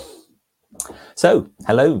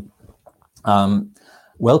Hello.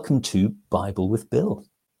 Welcome to Bible with Bill.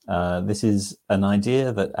 This is an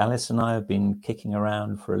idea that Alice and I have been kicking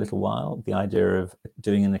around for a little while, the idea of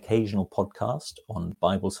doing an occasional podcast on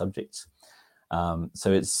Bible subjects.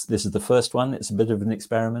 This is the first one. It's a bit of an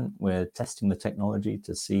experiment. We're testing the technology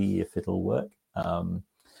to see if it'll work.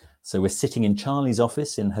 So we're sitting in Charlie's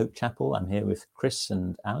office in Hope Chapel. I'm here with Chris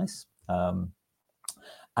and Alice.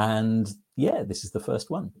 This is the first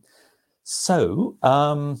one. So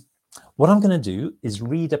what I'm going to do is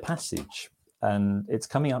read a passage, and it's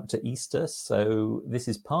coming up to Easter. So this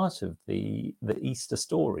is part of the Easter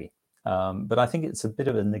story. But I think it's a bit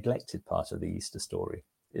of a neglected part of the Easter story.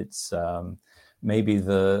 It's maybe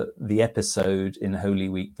the episode in Holy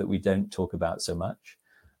Week that we don't talk about so much.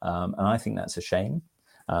 And I think that's a shame.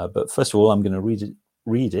 But first of all, I'm going to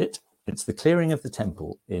read it. It's the clearing of the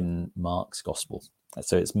temple in Mark's Gospel.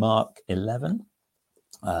 So it's Mark 11,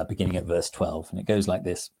 beginning at verse 12. And it goes like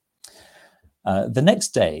this. The next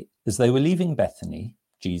day, as they were leaving Bethany,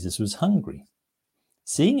 Jesus was hungry.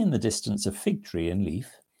 Seeing in the distance a fig tree and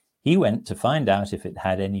leaf, he went to find out if it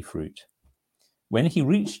had any fruit. When he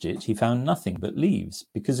reached it, he found nothing but leaves,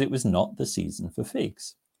 because it was not the season for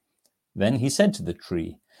figs. Then he said to the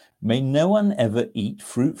tree, "May no one ever eat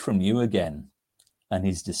fruit from you again." And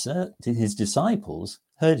his disciples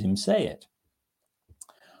heard him say it.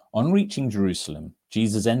 On reaching Jerusalem,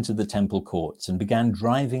 Jesus entered the temple courts and began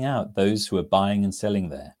driving out those who were buying and selling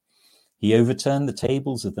there. He overturned the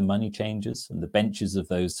tables of the money changers and the benches of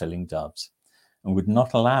those selling doves, and would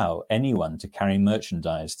not allow anyone to carry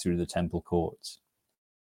merchandise through the temple courts.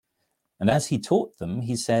 And as he taught them,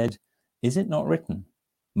 he said, "Is it not written,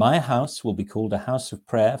 'My house will be called a house of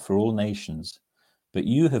prayer for all nations,' but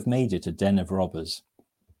you have made it a den of robbers."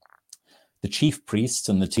 The chief priests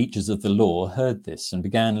and the teachers of the law heard this and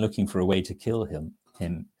began looking for a way to kill him,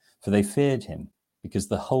 for they feared him, because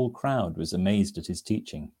the whole crowd was amazed at his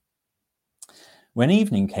teaching. When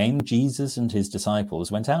evening came, Jesus and his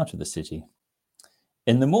disciples went out of the city.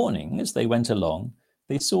 In the morning, as they went along,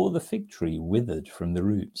 they saw the fig tree withered from the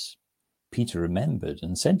roots. Peter remembered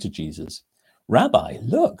and said to Jesus, "Rabbi,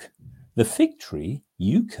 look, the fig tree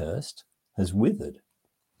you cursed has withered."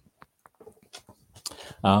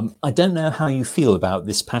 I don't know how you feel about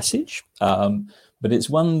this passage, but it's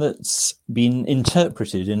one that's been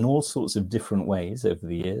interpreted in all sorts of different ways over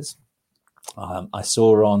the years. I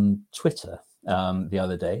saw on Twitter the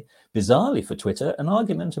other day, bizarrely for Twitter, an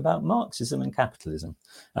argument about Marxism and capitalism,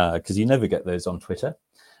 because you never get those on Twitter.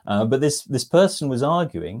 But this person was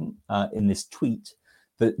arguing in this tweet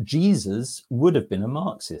that Jesus would have been a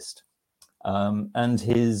Marxist. And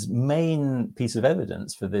his main piece of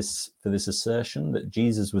evidence for this assertion that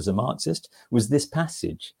Jesus was a Marxist was this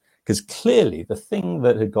passage, because clearly the thing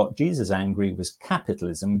that had got Jesus angry was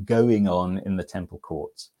capitalism going on in the temple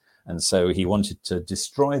courts. And so he wanted to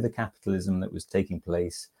destroy the capitalism that was taking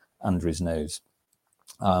place under his nose.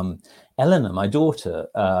 Eleanor, my daughter,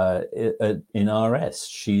 in RS,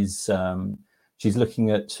 she's looking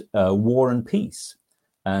at war and peace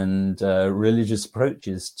and religious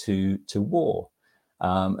approaches to war.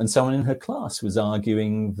 And someone in her class was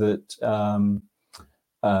arguing that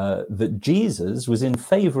that Jesus was in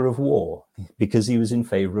favor of war because he was in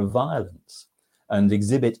favor of violence. And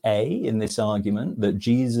exhibit A in this argument that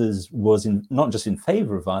Jesus was not just in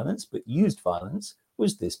favor of violence, but used violence,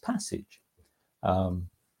 was this passage.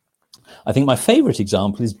 I think my favorite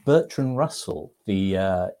example is Bertrand Russell,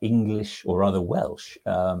 the English, or rather Welsh,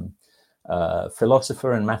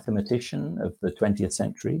 philosopher and mathematician of the 20th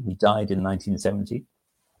century. He died in 1970.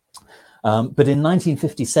 But in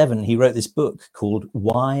 1957, he wrote this book called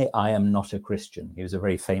Why I Am Not a Christian. He was a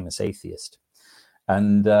very famous atheist.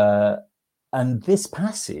 And this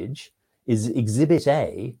passage is exhibit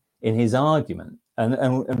A in his argument.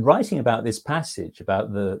 And writing about this passage,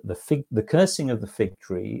 about the cursing of the fig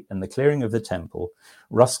tree and the clearing of the temple,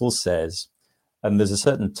 Russell says, and there's a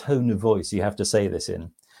certain tone of voice you have to say this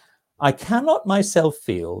in, "I cannot myself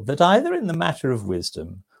feel that either in the matter of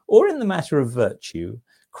wisdom or in the matter of virtue,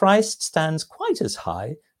 Christ stands quite as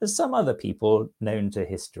high as some other people known to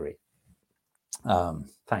history."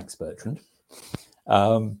 Thanks, Bertrand.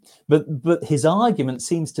 But his argument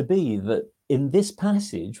seems to be that in this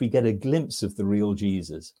passage, we get a glimpse of the real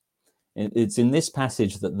Jesus. It's in this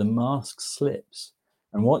passage that the mask slips.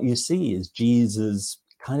 And what you see is Jesus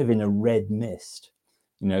kind of in a red mist.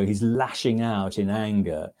 You know, he's lashing out in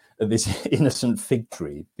anger at this innocent fig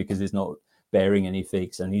tree because it's not bearing any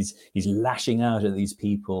figs. And he's lashing out at these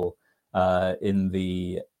people in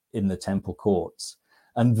the temple courts.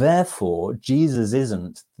 And therefore, Jesus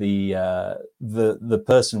isn't the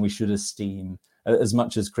person we should esteem as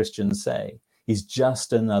much as Christians say. He's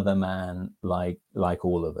just another man like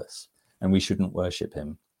all of us, and we shouldn't worship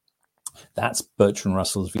him. That's Bertrand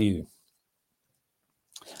Russell's view.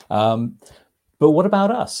 But what about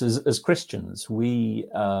us as Christians? We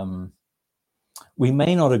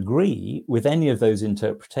may not agree with any of those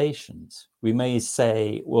interpretations. We may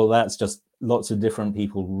say, well, that's just lots of different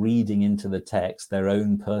people reading into the text their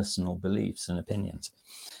own personal beliefs and opinions.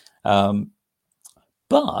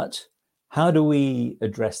 But how do we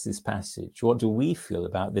address this passage? What do we feel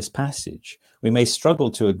about this passage? We may struggle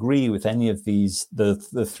to agree with any of these, the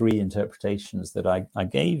three interpretations that I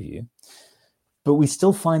gave you, but we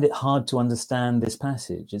still find it hard to understand this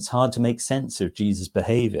passage. It's hard to make sense of Jesus'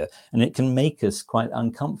 behavior, and it can make us quite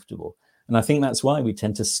uncomfortable. And I think that's why we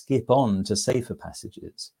tend to skip on to safer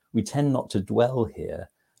passages. We tend not to dwell here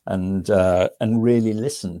and really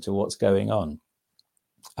listen to what's going on.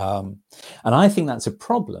 And I think that's a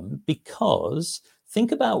problem, because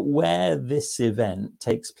think about where this event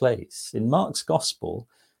takes place. In Mark's Gospel,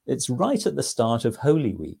 it's right at the start of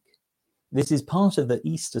Holy Week. This is part of the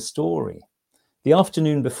Easter story. The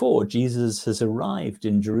afternoon before, Jesus has arrived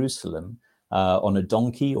in Jerusalem on a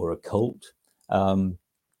donkey or a colt. And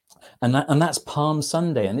that's Palm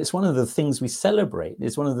Sunday. And it's one of the things we celebrate.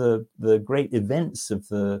 It's one of the great events of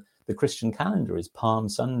the Christian calendar is Palm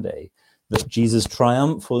Sunday, that Jesus'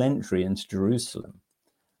 triumphal entry into Jerusalem.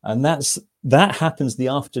 And that happens the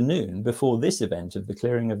afternoon before this event of the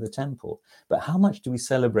clearing of the temple. But how much do we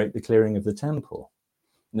celebrate the clearing of the temple?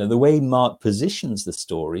 The way Mark positions the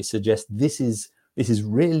story suggests this is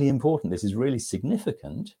really important, this is really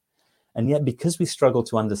significant. And yet, because we struggle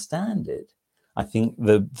to understand it, I think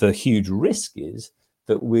the huge risk is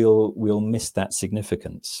that we'll miss that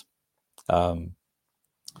significance.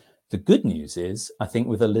 The good news is, I think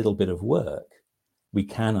with a little bit of work, we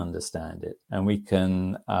can understand it, and we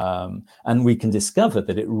can discover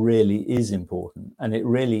that it really is important, and it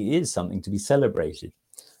really is something to be celebrated.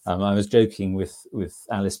 I was joking with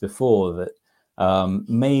Alice before that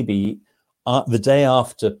maybe the day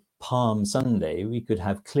after Palm Sunday, we could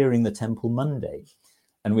have Clearing the Temple Monday,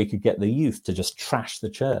 and we could get the youth to just trash the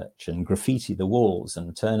church and graffiti the walls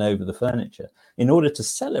and turn over the furniture in order to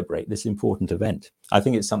celebrate this important event. I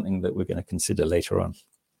think it's something that we're going to consider later on.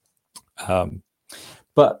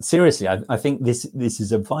 But seriously, I think this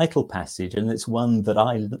is a vital passage, and it's one that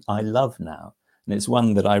I love now, and it's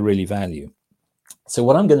one that I really value. So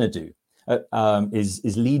what I'm going to do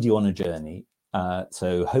is lead you on a journey.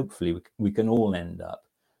 So hopefully we can all end up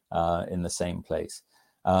in the same place.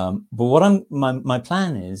 But what my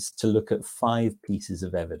plan is to look at 5 pieces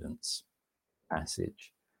of evidence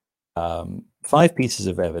passage, 5 pieces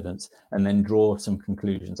of evidence, and then draw some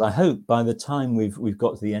conclusions. I hope by the time we've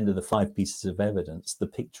got to the end of the 5 pieces of evidence, the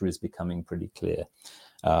picture is becoming pretty clear.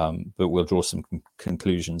 But we'll draw some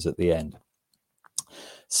conclusions at the end.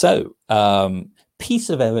 So,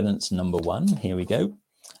 piece of evidence number 1, here we go.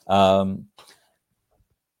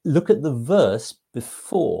 Look at the verse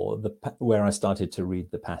before where I started to read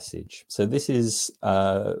the passage. So this is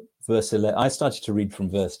verse 11. I started to read from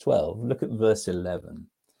verse 12. Look at verse 11.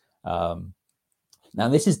 Now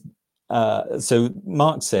this is, so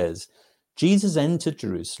Mark says, Jesus entered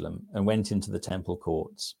Jerusalem and went into the temple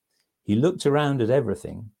courts. He looked around at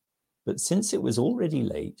everything, but since it was already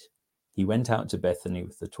late, he went out to Bethany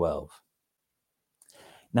with the 12.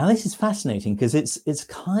 Now this is fascinating because it's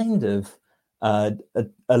kind of a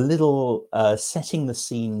little setting the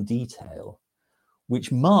scene detail,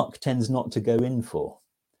 which Mark tends not to go in for.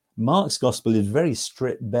 Mark's gospel is very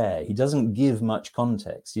stripped bare. He doesn't give much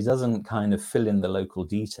context. He doesn't kind of fill in the local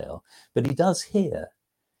detail, but he does here.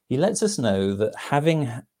 He lets us know that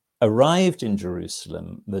having arrived in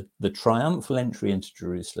Jerusalem, the triumphal entry into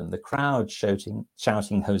Jerusalem, the crowd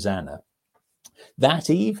shouting Hosanna, that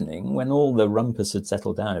evening, when all the rumpus had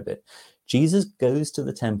settled down a bit, Jesus goes to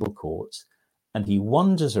the temple courts and he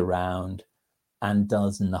wanders around and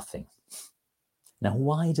does nothing. Now,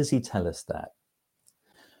 why does he tell us that?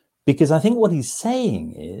 Because I think what he's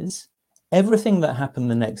saying is everything that happened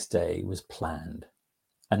the next day was planned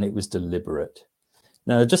and it was deliberate.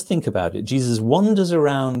 Now, just think about it. Jesus wanders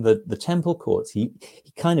around the temple courts. He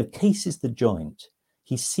kind of cases the joint.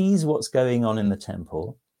 He sees what's going on in the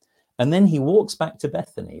temple. And then he walks back to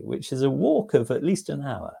Bethany, which is a walk of at least an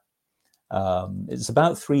hour. It's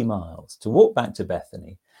about 3 miles to walk back to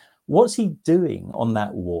Bethany. What's he doing on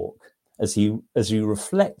that walk as he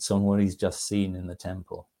reflects on what he's just seen in the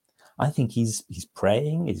temple? I think he's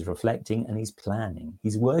praying, he's reflecting, and he's planning.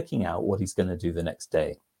 He's working out what he's going to do the next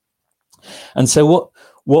day. And so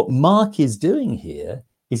what Mark is doing here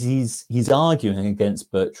is he's arguing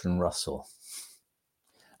against Bertrand Russell.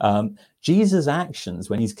 Jesus' actions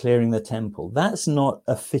when he's clearing the temple, that's not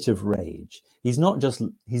a fit of rage. He's not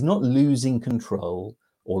losing control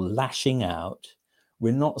or lashing out.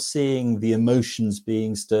 We're not seeing the emotions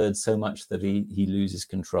being stirred so much that he loses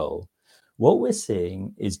control. What we're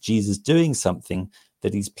seeing is Jesus doing something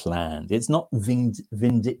that he's planned. It's not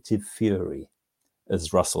vindictive fury,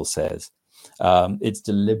 as Russell says. It's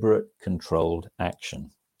deliberate, controlled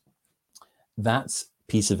action. That's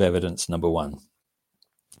piece of evidence number one.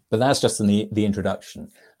 But that's just in the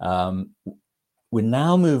introduction. We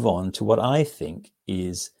now move on to what I think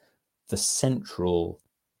is the central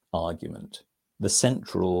argument, the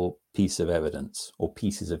central piece of evidence or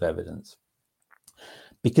pieces of evidence.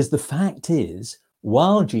 Because the fact is,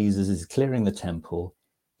 while Jesus is clearing the temple,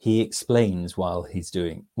 he explains why he's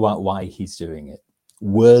doing it.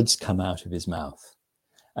 Words come out of his mouth,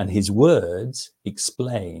 and his words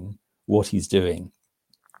explain what he's doing.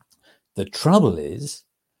 The trouble is,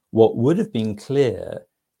 what would have been clear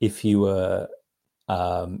if you were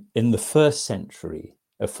in the first century,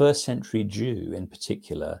 a first century Jew in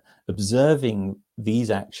particular, observing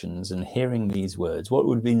these actions and hearing these words, what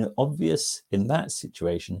would have been obvious in that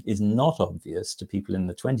situation is not obvious to people in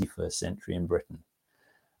the 21st century in Britain.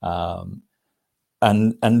 And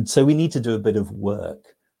so we need to do a bit of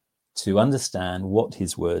work to understand what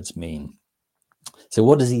his words mean. So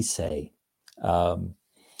what does he say?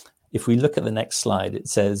 If we look at the next slide, it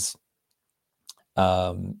says,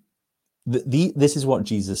 this is what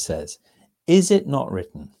Jesus says. Is it not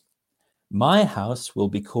written, my house will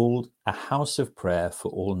be called a house of prayer for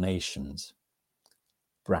all nations,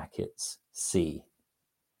 brackets, C.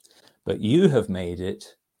 But you have made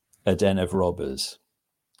it a den of robbers,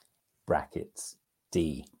 brackets,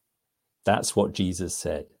 D. That's what Jesus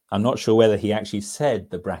said. I'm not sure whether he actually said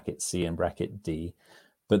the bracket C and bracket D,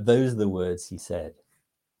 but those are the words he said.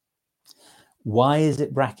 Why is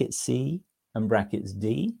it bracket C and brackets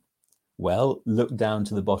D? Well, look down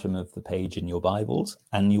to the bottom of the page in your Bibles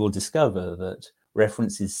and you will discover that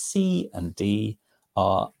references C and D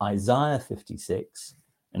are Isaiah 56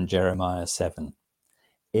 and Jeremiah 7.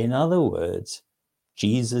 In other words,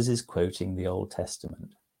 Jesus is quoting the Old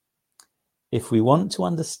Testament. If we want to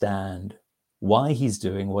understand why he's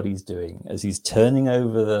doing what he's doing, as he's turning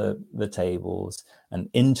over the tables and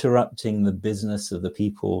interrupting the business of the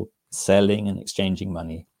people selling and exchanging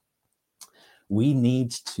money, we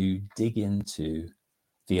need to dig into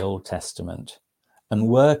the Old Testament and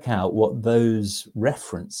work out what those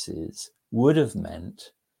references would have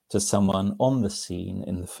meant to someone on the scene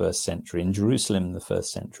in the first century, in Jerusalem in the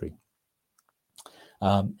first century.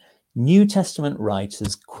 New Testament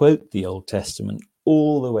writers quote the Old Testament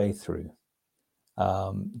all the way through.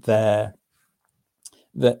 The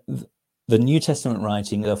New Testament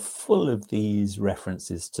writings are full of these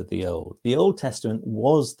references to the Old. The Old Testament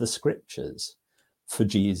was the scriptures for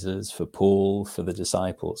Jesus, for Paul, for the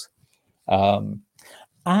disciples. And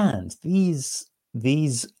these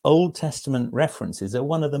Old Testament references are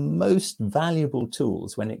one of the most valuable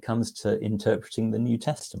tools when it comes to interpreting the New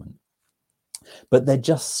Testament. But they're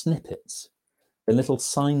just snippets, they're little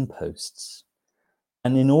signposts.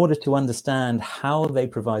 And in order to understand how they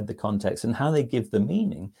provide the context and how they give the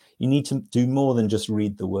meaning, you need to do more than just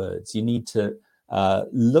read the words. You need to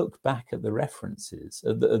look back at the references,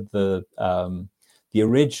 the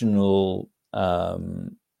original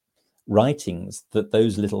writings that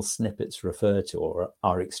those little snippets refer to or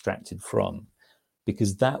are extracted from,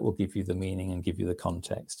 because that will give you the meaning and give you the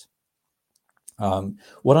context.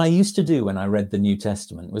 What I used to do when I read the New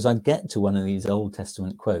Testament was I'd get to one of these Old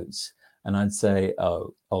Testament quotes and I'd say,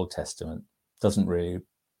 oh, Old Testament doesn't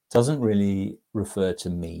really refer to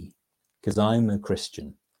me because I'm a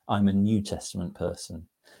Christian. I'm a New Testament person.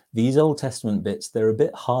 These Old Testament bits, they're a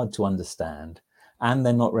bit hard to understand and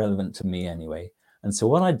they're not relevant to me anyway. And so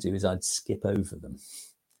what I'd do is I'd skip over them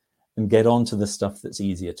and get on to the stuff that's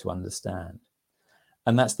easier to understand.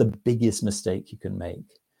 And that's the biggest mistake you can make,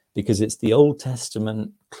 because it's the Old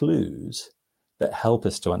Testament clues that help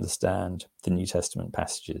us to understand the New Testament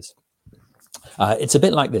passages. It's a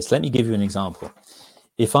bit like this. Let me give you an example.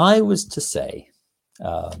 If I was to say,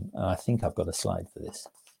 and I think I've got a slide for this.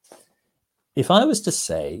 If I was to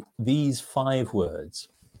say these 5 words,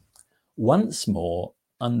 once more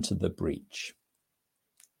unto the breach,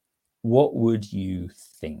 what would you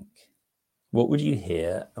think? What would you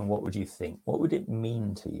hear and what would you think? What would it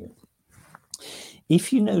mean to you?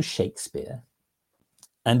 If you know Shakespeare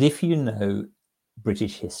and if you know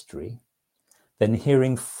British history, then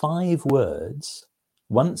hearing 5 words,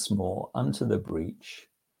 once more unto the breach,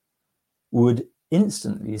 would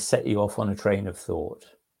instantly set you off on a train of thought.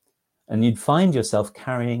 And you'd find yourself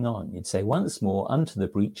carrying on. You'd say, once more, unto the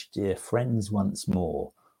breach, dear friends, once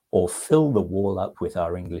more, or fill the wall up with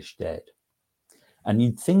our English dead. And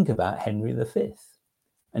you'd think about Henry V,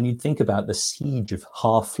 and you'd think about the siege of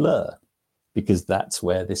Harfleur, because that's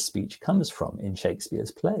where this speech comes from in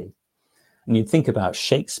Shakespeare's play. And you'd think about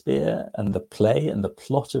Shakespeare and the play and the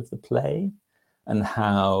plot of the play, and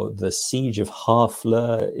how the siege of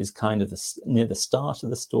Harfleur is kind of near the start of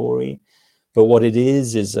the story. But what it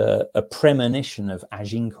is a premonition of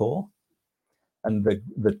Agincourt and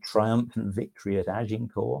the triumphant victory at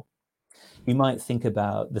Agincourt. You might think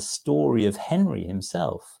about the story of Henry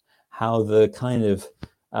himself, how the kind of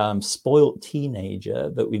spoilt teenager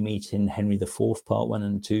that we meet in Henry IV, Part 1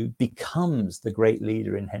 and 2, becomes the great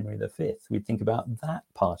leader in Henry V. We think about that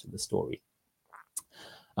part of the story.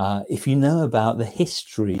 If you know about the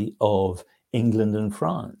history of England and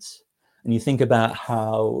France, and you think about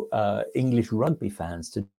how English rugby fans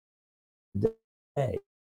today,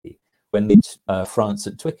 when they meet France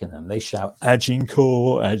at Twickenham, they shout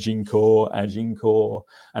Agincourt, Agincourt, Agincourt,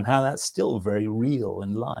 and how that's still very real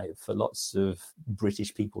and live for lots of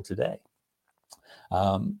British people today.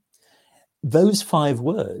 Those 5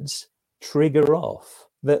 words trigger off.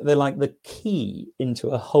 They're like the key into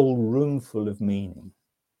a whole room full of meaning.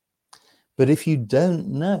 But if you don't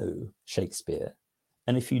know Shakespeare,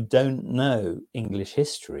 and if you don't know English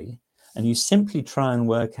history, and you simply try and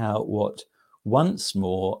work out what once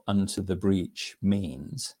more unto the breach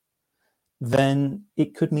means, then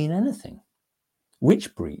it could mean anything.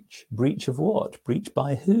 Which breach? Breach of what? Breach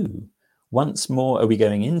by who? Once more, are we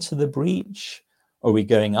going into the breach? Are we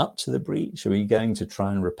going up to the breach? Are we going to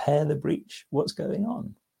try and repair the breach? What's going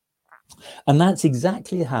on? And that's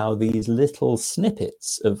exactly how these little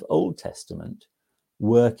snippets of Old Testament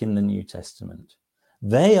work in the New Testament.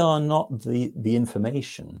 They are not the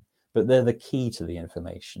information, but they're the key to the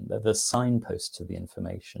information. They're the signpost to the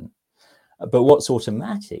information. But what's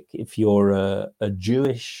automatic, if you're a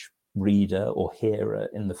Jewish reader or hearer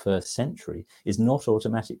in the 1st century, is not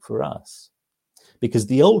automatic for us. Because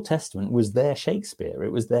the Old Testament was their Shakespeare.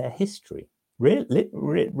 It was their history. It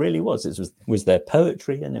really was. It was their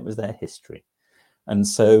poetry and it was their history. And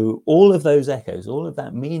so all of those echoes, all of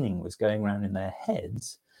that meaning was going around in their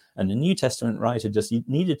heads. And the New Testament writer just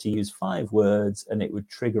needed to use 5 words and it would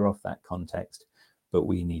trigger off that context. But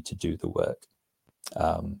we need to do the work.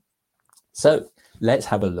 So let's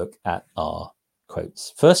have a look at our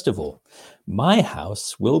quotes. First of all, my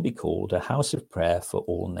house will be called a house of prayer for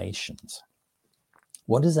all nations.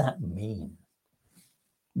 What does that mean?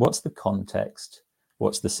 What's the context?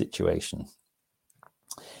 What's the situation?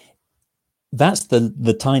 That's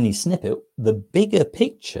the tiny snippet. The bigger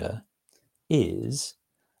picture is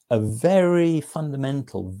a very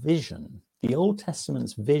fundamental vision, the Old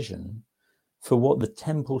Testament's vision for what the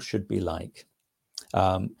temple should be like.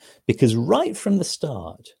 Because right from the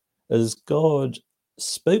start, as God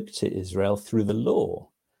spoke to Israel through the law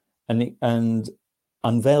and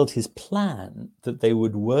unveiled his plan that they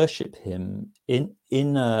would worship him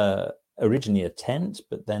in originally a tent,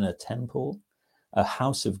 but then a temple, a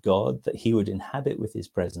house of God that he would inhabit with his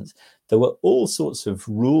presence. There were all sorts of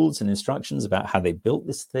rules and instructions about how they built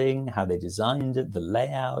this thing, how they designed it, the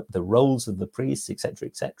layout, the roles of the priests, etc.,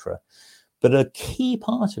 etc. But a key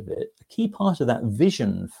part of it, a key part of that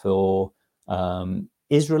vision for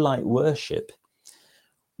Israelite worship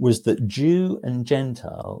was that Jew and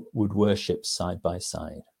Gentile would worship side by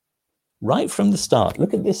side. Right from the start,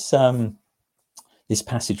 look at this, this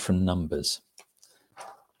passage from Numbers.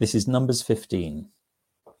 This is Numbers 15.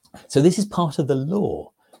 So this is part of the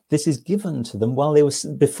law. This is given to them while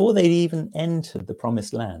before they even entered the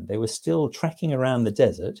promised land. They were still trekking around the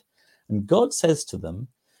desert. And God says to them,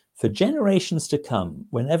 for generations to come,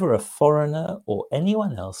 whenever a foreigner or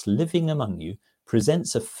anyone else living among you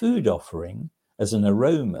presents a food offering as an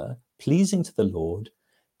aroma pleasing to the Lord,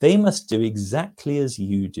 they must do exactly as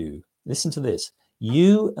you do. Listen to this.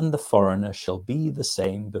 You and the foreigner shall be the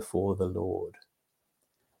same before the Lord.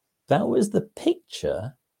 That was the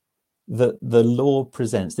picture that the law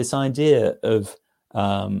presents, this idea of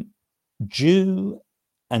Jew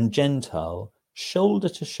and Gentile, shoulder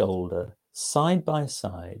to shoulder, side by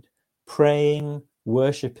side, praying,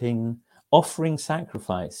 worshipping, offering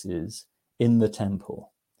sacrifices in the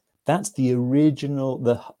temple. That's the original,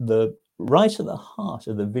 the right at the heart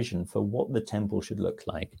of the vision for what the temple should look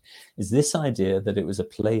like, is this idea that it was a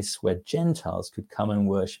place where Gentiles could come and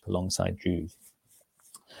worship alongside Jews.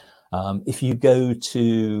 If you go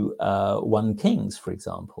to 1 Kings, for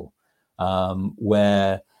example,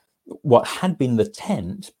 where what had been the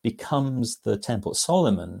tent becomes the temple.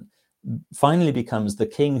 Solomon finally becomes the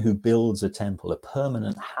king who builds a temple, a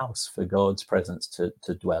permanent house for God's presence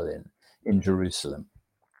to dwell in Jerusalem.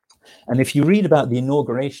 And if you read about the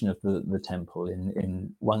inauguration of the temple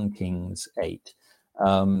in 1 Kings 8,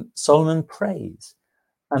 Solomon prays.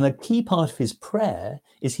 And a key part of his prayer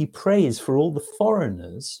is he prays for all the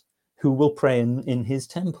foreigners who will pray in his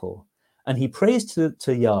temple. And he prays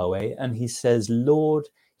to Yahweh, and he says, Lord,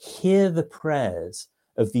 hear the prayers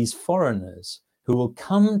of these foreigners who will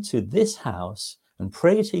come to this house and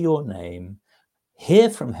pray to your name, hear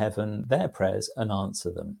from heaven their prayers and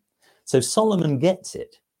answer them. So Solomon gets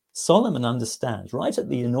it. Solomon understands right at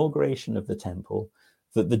the inauguration of the temple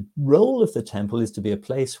that the role of the temple is to be a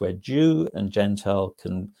place where Jew and Gentile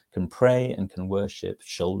can pray and can worship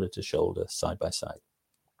shoulder to shoulder, side by side.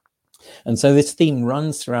 And so this theme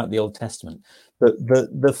runs throughout the Old Testament. But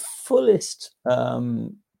the fullest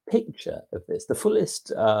picture of this, the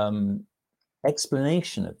fullest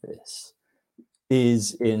explanation of this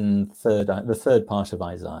is in the third part of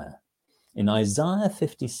Isaiah. In Isaiah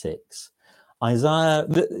 56,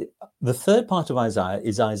 the third part of Isaiah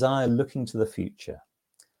is Isaiah looking to the future.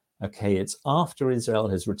 Okay, it's after Israel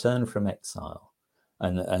has returned from exile,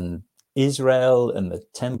 and Israel and the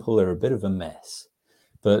temple are a bit of a mess.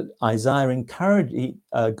 But Isaiah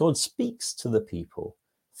God speaks to the people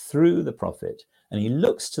through the prophet, and he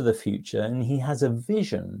looks to the future, and he has a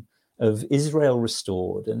vision of Israel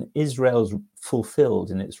restored and Israel's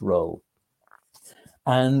fulfilled in its role.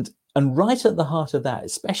 And right at the heart of that,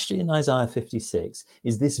 especially in Isaiah 56,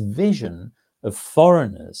 is this vision of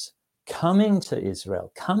foreigners coming to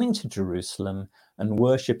Israel, coming to Jerusalem and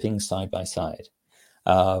worshipping side by side.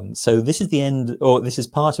 So this is the end, or this is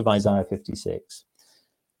part of Isaiah 56.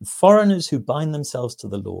 Foreigners who bind themselves to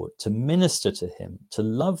the Lord, to minister to him, to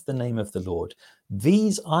love the name of the Lord,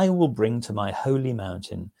 these I will bring to my holy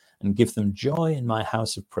mountain and give them joy in my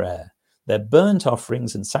house of prayer. Their burnt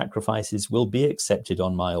offerings and sacrifices will be accepted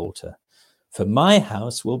on my altar. For my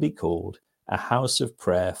house will be called a house of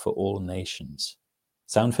prayer for all nations.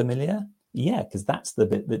 Sound familiar? Yeah, because that's the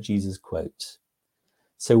bit that Jesus quotes.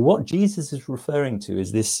 So what Jesus is referring to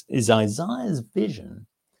is Isaiah's vision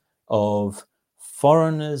of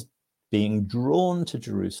foreigners being drawn to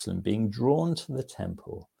Jerusalem, being drawn to the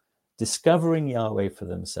temple, discovering Yahweh for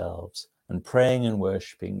themselves, and praying and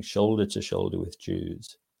worshipping shoulder to shoulder with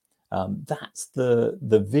Jews. That's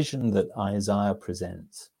the vision that Isaiah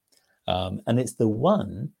presents. And it's the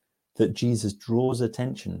one that Jesus draws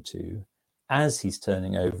attention to as he's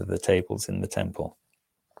turning over the tables in the temple.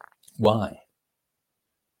 Why?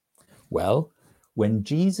 Well, when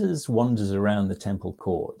Jesus wanders around the temple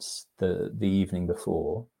courts the evening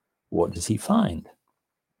before, what does he find?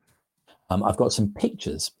 I've got some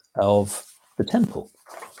pictures of the temple.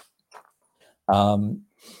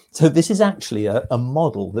 So this is actually a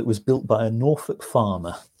model that was built by a Norfolk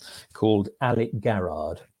farmer called Alec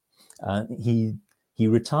Garrard. He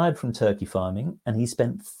retired from turkey farming, and he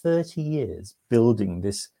spent 30 years building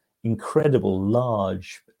this incredible,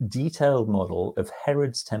 large, detailed model of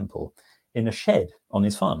Herod's temple in a shed on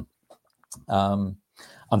his farm.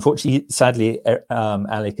 Unfortunately, sadly,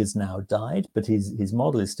 Alec has now died, but his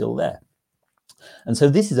model is still there. And so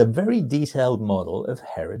this is a very detailed model of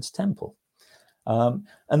Herod's temple. And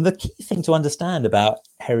the key thing to understand about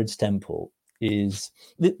Herod's temple is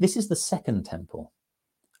this is the second temple.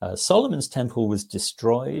 Solomon's temple was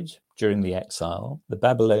destroyed during the exile. The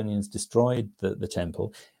Babylonians destroyed the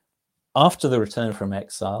temple. After the return from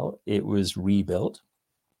exile, it was rebuilt.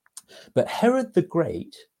 But Herod the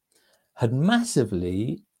Great had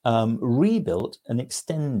massively rebuilt and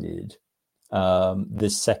extended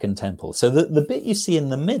this second temple. So the bit you see in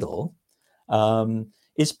the middle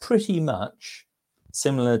is pretty much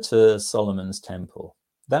similar to Solomon's temple.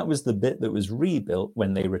 That was the bit that was rebuilt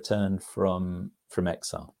when they returned from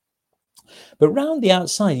exile. But round the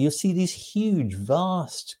outside, you'll see these huge,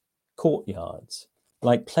 vast courtyards,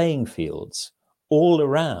 like playing fields, all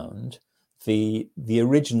around the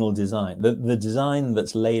original design, the design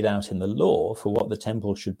that's laid out in the law for what the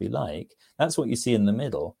temple should be like. That's what you see in the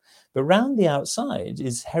middle. But round the outside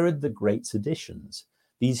is Herod the Great's additions,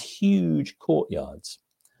 these huge courtyards.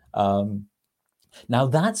 Now,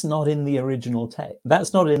 that's not in the original text.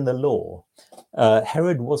 That's not in the law.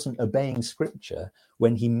 Herod wasn't obeying scripture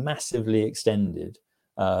when he massively extended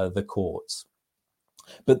the courts.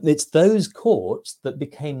 But it's those courts that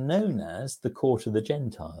became known as the court of the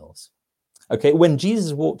Gentiles. Okay, when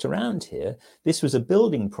Jesus walked around here, this was a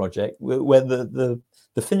building project where the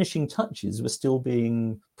finishing touches were still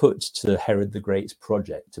being put to Herod the Great's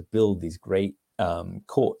project to build these great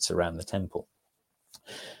courts around the temple.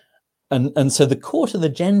 And so the court of the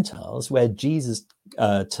Gentiles, where Jesus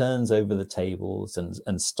turns over the tables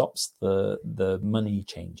and stops the money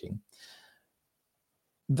changing,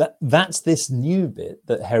 that's this new bit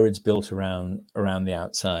that Herod's built around the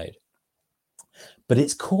outside. But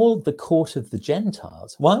it's called the court of the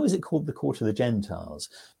Gentiles. Why was it called the court of the Gentiles?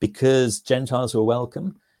 Because Gentiles were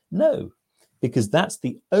welcome? No, because that's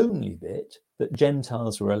the only bit that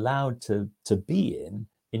Gentiles were allowed to be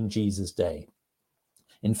in Jesus' day.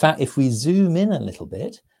 In fact, if we zoom in a little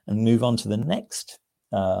bit and move on to the next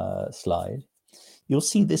slide, you'll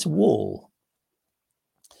see this wall.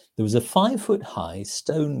 There was a 5-foot high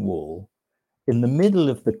stone wall in the middle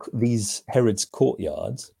of these Herod's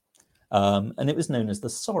courtyards, and it was known as the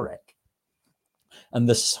Sorek. And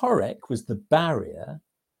the Sorek was the barrier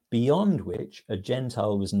beyond which a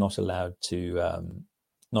Gentile was not allowed to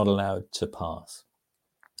pass.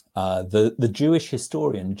 The Jewish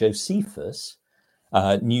historian Josephus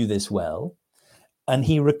knew this well, and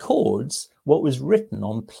he records what was written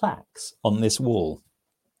on plaques on this wall.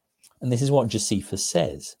 And this is what Josephus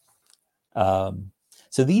says.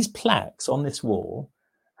 So these plaques on this wall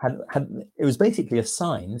it was basically a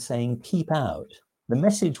sign saying, "Keep out." The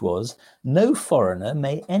message was, no foreigner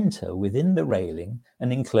may enter within the railing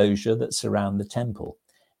and enclosure that surround the temple.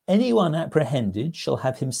 Anyone apprehended shall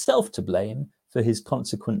have himself to blame for his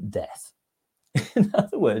consequent death. In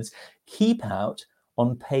other words, keep out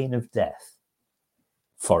on pain of death,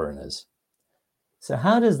 foreigners. So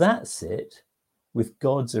how does that sit with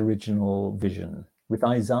God's original vision, with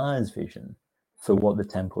Isaiah's vision for what the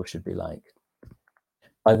temple should be like?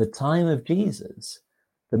 By the time of Jesus,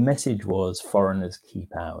 the message was, foreigners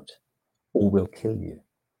keep out or we'll kill you.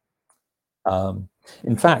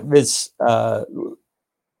 In fact, there's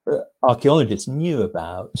archaeologists knew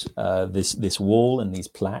about this wall and these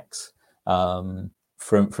plaques from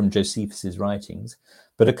Josephus's writings,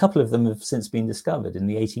 but a couple of them have since been discovered in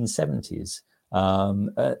the 1870s.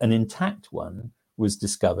 An intact one was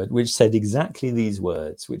discovered, which said exactly these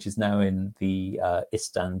words, which is now in the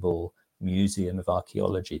Istanbul Museum of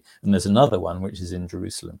Archaeology, and there's another one which is in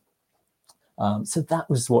Jerusalem. So that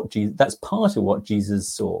was that's part of what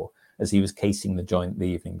Jesus saw as he was casing the joint the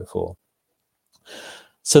evening before.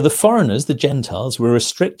 So the foreigners, the Gentiles, were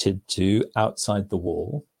restricted to outside the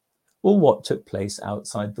wall, or what took place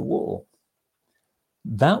outside the wall.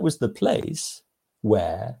 That was the place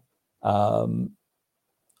where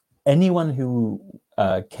anyone who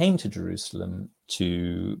came to Jerusalem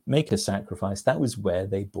to make a sacrifice, that was where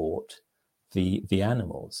they bought the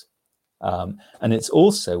animals. And it's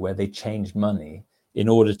also where they changed money in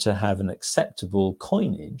order to have an acceptable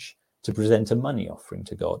coinage to present a money offering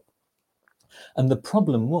to God. And the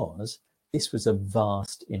problem was, this was a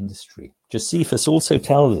vast industry. Josephus also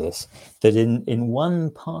tells us that in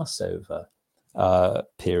one Passover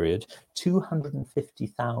period,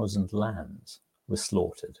 250,000 lambs were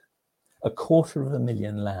slaughtered,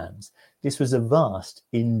 250,000 lambs. This was a vast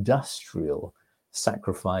industrial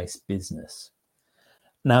sacrifice business.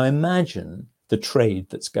 Now imagine the trade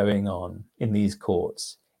that's going on in these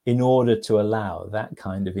courts in order to allow that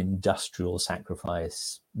kind of industrial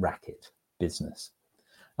sacrifice racket business.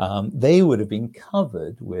 They would have been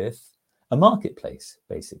covered with a marketplace,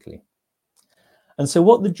 basically. And so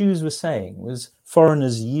what the Jews were saying was,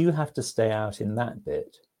 foreigners, you have to stay out in that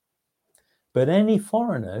bit. But any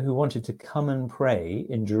foreigner who wanted to come and pray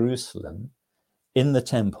in Jerusalem, in the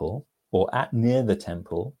temple, or near the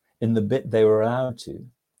temple, in the bit they were allowed to,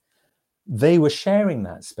 they were sharing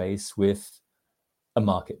that space with a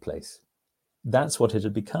marketplace. That's what it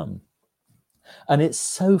had become. And it's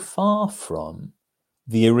so far from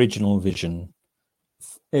the original vision.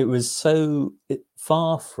 It was so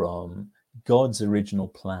far from God's original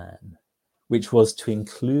plan, which was to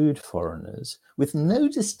include foreigners with no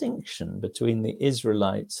distinction between the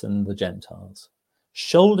Israelites and the Gentiles.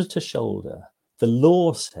 Shoulder to shoulder, the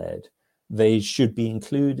law said they should be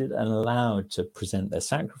included and allowed to present their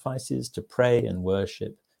sacrifices, to pray and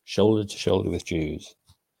worship shoulder to shoulder with Jews.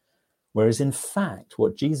 Whereas in fact,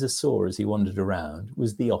 what Jesus saw as he wandered around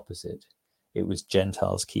was the opposite. It was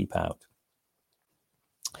Gentiles keep out.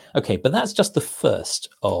 Okay, but that's just the first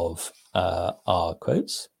of our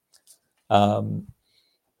quotes. The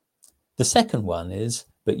second one is,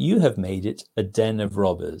 but you have made it a den of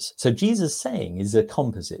robbers. So Jesus' saying is a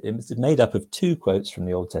composite. It's made up of two quotes from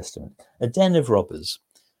the Old Testament. A den of robbers.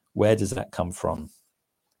 Where does that come from?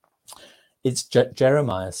 It's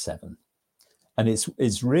Jeremiah 7. And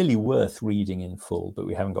it's really worth reading in full, but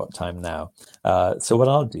we haven't got time now. So what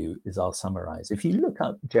I'll do is I'll summarize. If you look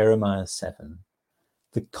up Jeremiah 7,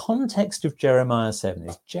 the context of Jeremiah 7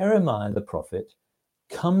 is Jeremiah the prophet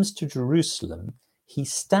comes to Jerusalem he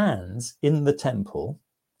stands in the temple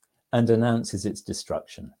and announces its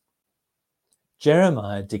destruction.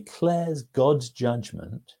 Jeremiah declares God's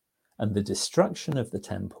judgment and the destruction of the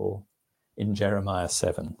temple in Jeremiah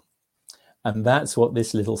 7. And that's what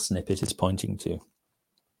this little snippet is pointing to.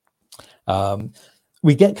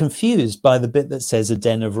 We get confused by the bit that says a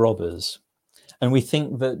den of robbers. And we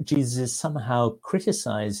think that Jesus is somehow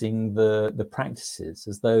criticizing the practices,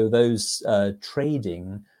 as though those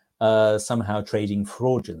trading, somehow trading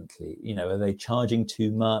fraudulently. You know, are they charging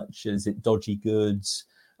too much? Is it dodgy goods?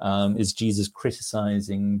 Is Jesus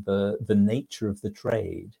criticizing the nature of the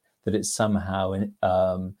trade, that it's somehow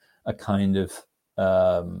a kind of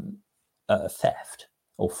theft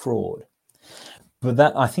or fraud? But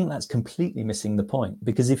that, I think that's completely missing the point,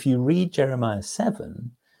 because if you read Jeremiah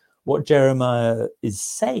 7, what Jeremiah is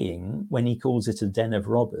saying when he calls it a den of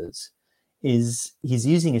robbers is he's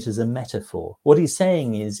using it as a metaphor. What he's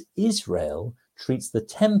saying is Israel treats the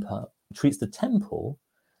temple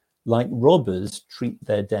like robbers treat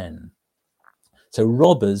their den. So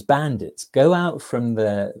robbers, bandits, go out from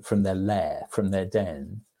their lair, from their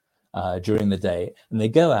den during the day, and they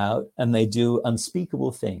go out and they do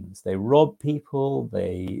unspeakable things. They rob people,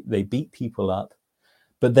 they beat people up,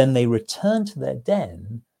 but then they return to their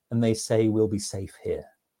den and they say, we'll be safe here.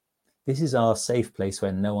 This is our safe place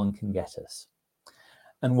where no one can get us.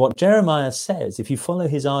 And what Jeremiah says, if you follow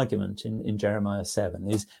his argument in Jeremiah 7,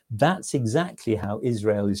 is that's exactly how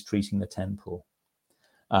Israel is treating the temple.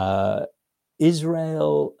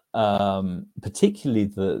 Israel,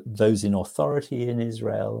 particularly those in authority in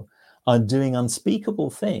Israel, are doing unspeakable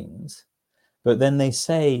things, but then they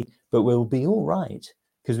say, but we'll be all right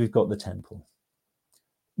because we've got the temple.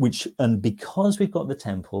 And because we've got the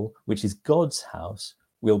temple, which is God's house,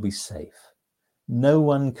 we'll be safe. No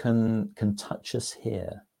one can touch us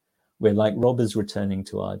here. We're like robbers returning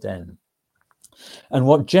to our den. And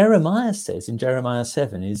what Jeremiah says in Jeremiah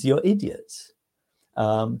 7 is, you're idiots.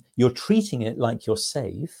 You're treating it like you're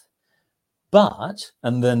safe. But,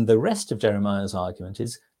 and then the rest of Jeremiah's argument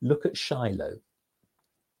is, look at Shiloh.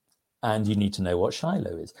 And you need to know what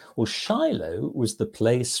Shiloh is. Well, Shiloh was the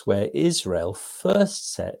place where Israel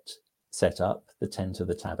first set up the tent of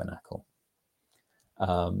the tabernacle.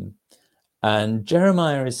 And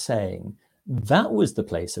Jeremiah is saying that was the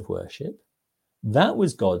place of worship. That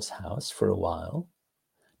was God's house for a while.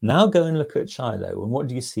 Now go and look at Shiloh. And what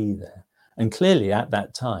do you see there? And clearly at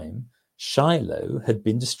that time, Shiloh had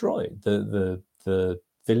been destroyed. The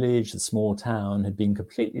village, the small town, had been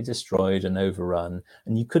completely destroyed and overrun,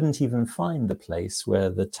 and you couldn't even find the place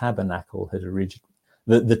where the tabernacle had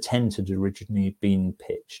the tent had originally been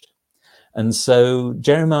pitched. And so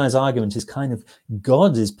Jeremiah's argument is kind of,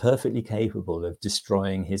 God is perfectly capable of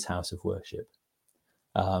destroying his house of worship.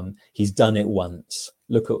 He's done it once.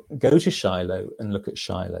 Go to Shiloh and look at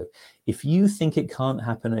Shiloh. If you think it can't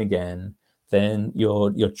happen again, then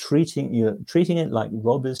you're treating it like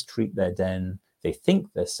robbers treat their den. They think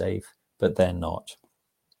they're safe, but they're not.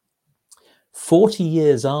 40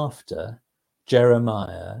 years after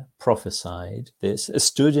Jeremiah prophesied this,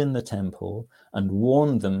 stood in the temple and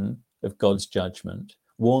warned them of God's judgment,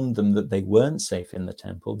 warned them that they weren't safe in the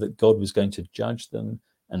temple, that God was going to judge them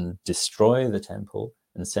and destroy the temple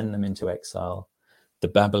and send them into exile. The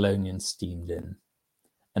Babylonians steamed in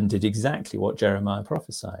and did exactly what Jeremiah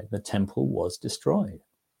prophesied. The temple was destroyed.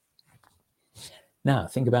 Now,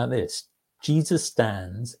 think about this. Jesus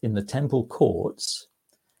stands in the temple courts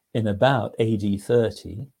in about AD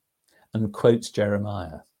 30 and quotes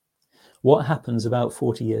Jeremiah. What happens about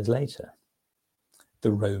 40 years later?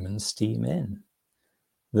 The Romans steam in.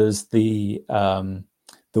 There's the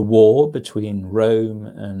war between Rome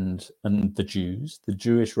and the Jews, the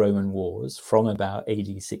Jewish-Roman wars from about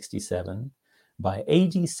AD 67. By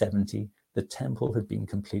AD 70, the temple had been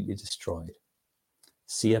completely destroyed.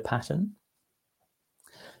 See a pattern?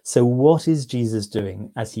 So what is Jesus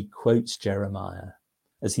doing as he quotes Jeremiah?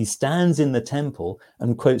 As he stands in the temple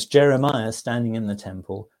and quotes Jeremiah standing in the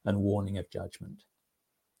temple and warning of judgment?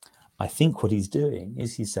 I think what he's doing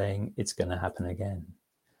is he's saying it's going to happen again.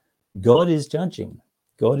 God is judging.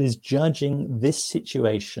 God is judging this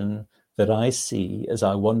situation that I see as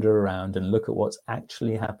I wander around and look at what's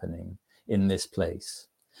actually happening in this place.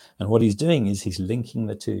 And what he's doing is he's linking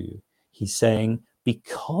the two. He's saying,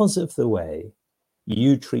 because of the way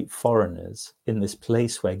you treat foreigners in this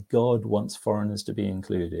place where God wants foreigners to be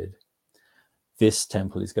included, this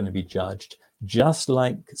temple is going to be judged, just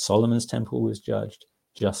like Solomon's temple was judged,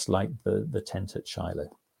 just like the tent at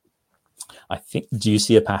Shiloh. I think, do you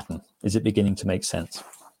see a pattern? Is it beginning to make sense?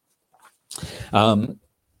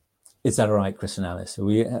 Is that all right, Chris and Alice? Are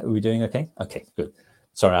we doing okay? Okay, good.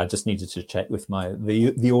 Sorry, I just needed to check with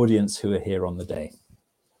the audience who are here on the day.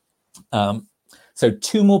 So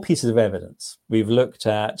 2 more pieces of evidence. We've looked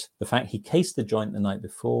at the fact he cased the joint the night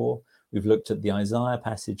before. We've looked at the Isaiah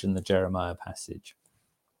passage and the Jeremiah passage.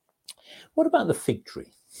 What about the fig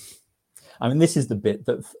tree? I mean, this is the bit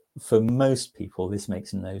that for most people, this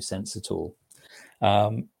makes no sense at all.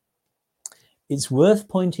 It's worth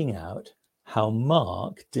pointing out how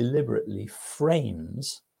Mark deliberately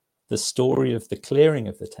frames the story of the clearing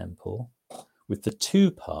of the temple with the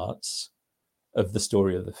 2 parts of the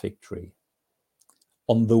story of the fig tree.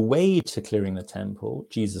 On the way to clearing the temple,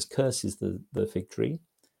 Jesus curses the fig tree.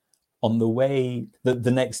 On the way,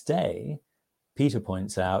 the next day, Peter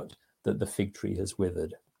points out that the fig tree has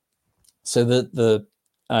withered. So that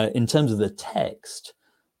in terms of the text,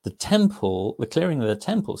 the clearing of the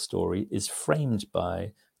temple story is framed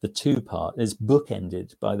by the 2 parts, is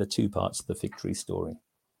bookended by the 2 parts of the fig tree story.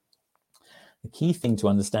 The key thing to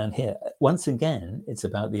understand here, once again, it's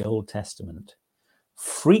about the Old Testament.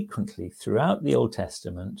 Frequently throughout the Old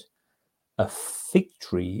Testament, a fig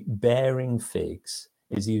tree bearing figs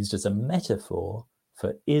is used as a metaphor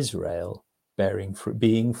for Israel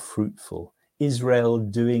being fruitful, Israel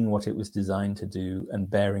doing what it was designed to do and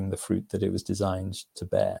bearing the fruit that it was designed to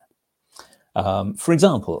bear. For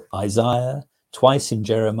example, Isaiah, twice in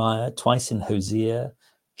Jeremiah, twice in Hosea,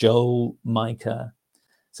 Joel, Micah.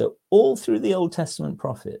 So all through the Old Testament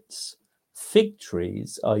prophets, fig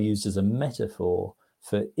trees are used as a metaphor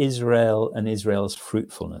for Israel and Israel's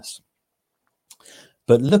fruitfulness.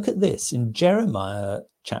 But look at this in Jeremiah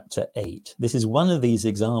chapter 8. This is one of these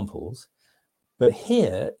examples, but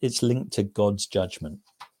here it's linked to God's judgment.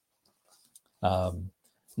 In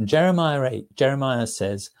Jeremiah 8, Jeremiah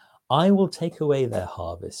says, "I will take away their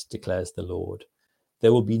harvest, declares the Lord.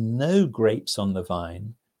 There will be no grapes on the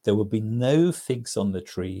vine, there will be no figs on the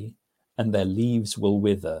tree, and their leaves will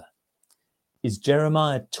wither." Is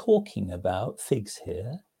Jeremiah talking about figs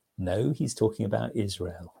here? No, he's talking about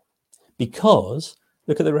Israel. Because,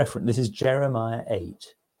 look at the reference, this is Jeremiah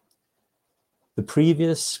 8. The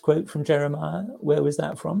previous quote from Jeremiah, where was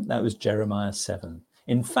that from? That was Jeremiah 7.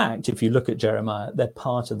 In fact, if you look at Jeremiah, they're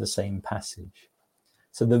part of the same passage.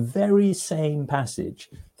 So the very same passage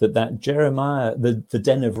that Jeremiah, the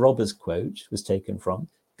den of robbers quote was taken from,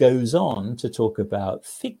 goes on to talk about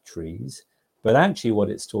fig trees, but actually what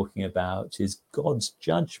it's talking about is God's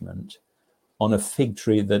judgment on a fig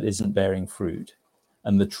tree that isn't bearing fruit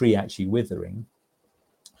and the tree actually withering,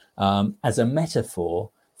 as a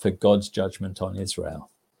metaphor for God's judgment on Israel.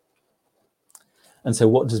 And so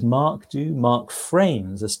what does Mark do? Mark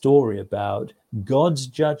frames a story about God's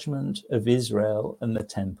judgment of Israel and the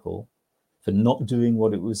temple for not doing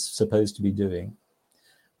what it was supposed to be doing,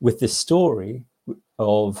 with this story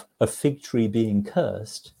of a fig tree being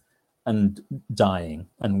cursed and dying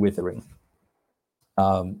and withering.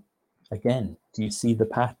 Again, do you see the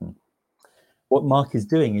pattern? What Mark is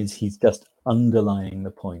doing is he's just underlining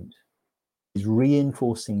the point. He's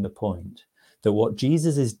reinforcing the point that what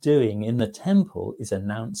Jesus is doing in the temple is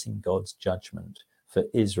announcing God's judgment for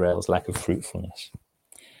Israel's lack of fruitfulness.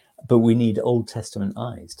 But we need Old Testament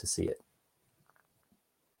eyes to see it.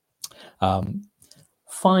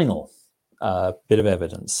 Final bit of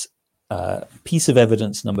evidence, piece of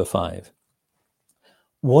evidence number 5.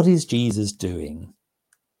 What is Jesus doing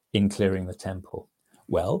in clearing the temple?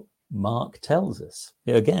 Well, Mark tells us.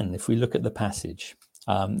 Again, if we look at the passage,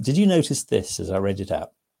 did you notice this as I read it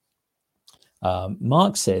out?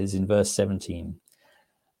 Mark says in verse 17,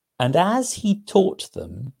 "And as he taught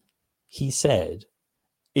them, he said,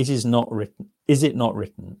 is it not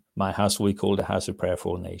written, my house will be called a house of prayer for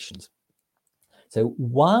all nations?" So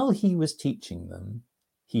while he was teaching them,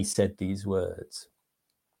 he said these words.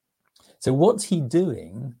 So what's he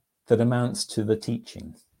doing that amounts to the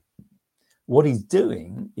teaching? What he's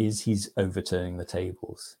doing is he's overturning the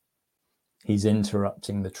tables. He's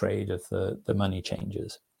interrupting the trade of the money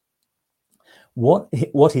changers. What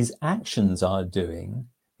his actions are doing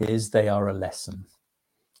is they are a lesson.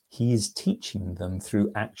 He is teaching them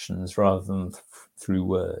through actions rather than through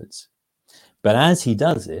words. But as he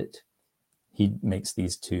does it, he makes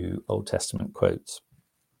these 2 Old Testament quotes.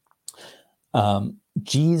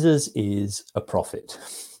 Jesus is a prophet.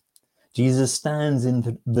 Jesus stands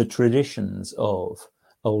in the traditions of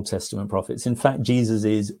Old Testament prophets. In fact, Jesus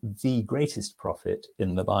is the greatest prophet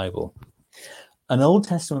in the Bible. And Old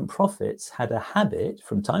Testament prophets had a habit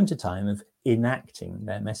from time to time of enacting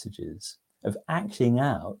their messages, of acting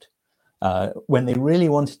out. When they really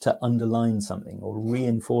wanted to underline something or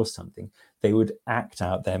reinforce something, they would act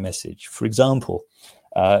out their message. For example,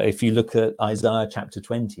 if you look at Isaiah chapter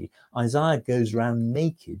 20, Isaiah goes around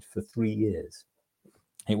naked for 3 years.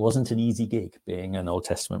 It wasn't an easy gig being an Old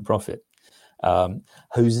Testament prophet.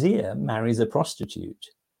 Hosea marries a prostitute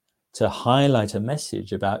to highlight a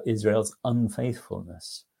message about Israel's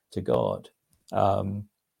unfaithfulness to God.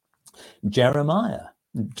 Jeremiah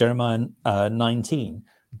 19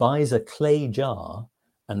 buys a clay jar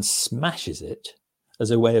and smashes it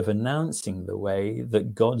as a way of announcing the way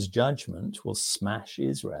that God's judgment will smash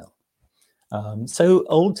Israel. So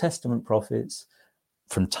Old Testament prophets,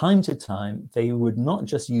 from time to time, they would not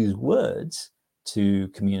just use words to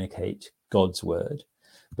communicate God's word,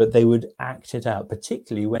 but they would act it out,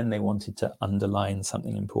 particularly when they wanted to underline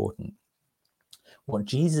something important. What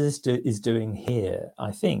Jesus is doing here,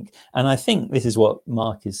 I think, and I think this is what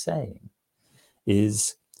Mark is saying,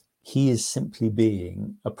 is he is simply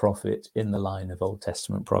being a prophet in the line of Old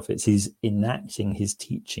Testament prophets. He's enacting his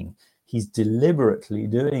teaching. He's deliberately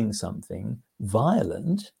doing something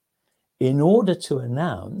violent in order to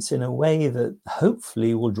announce in a way that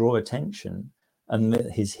hopefully will draw attention and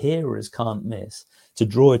that his hearers can't miss, to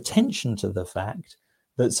draw attention to the fact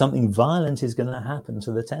that something violent is going to happen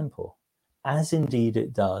to the temple, as indeed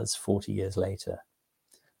it does 40 years later.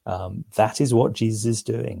 That is what Jesus is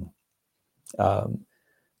doing.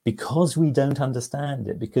 Because we don't understand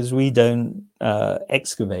it, because we don't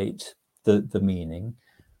excavate the meaning,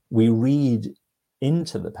 we read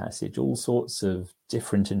into the passage all sorts of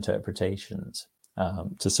different interpretations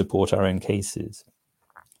to support our own cases.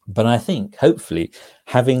 But I think, hopefully,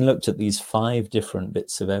 having looked at these 5 different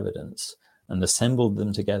bits of evidence and assembled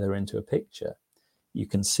them together into a picture, you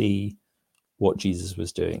can see what Jesus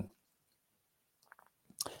was doing.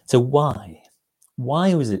 So why?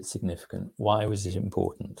 Why was it significant? Why was it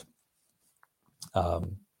important?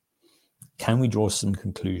 Can we draw some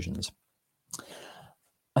conclusions?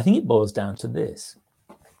 I think it boils down to this.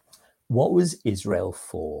 What was Israel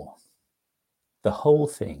for? The whole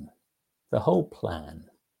thing, the whole plan.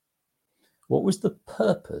 What was the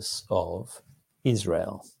purpose of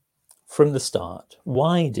Israel from the start?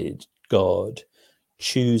 Why did God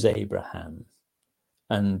choose Abraham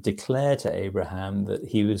and declare to Abraham that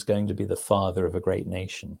he was going to be the father of a great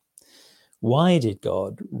nation? Why did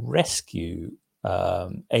God rescue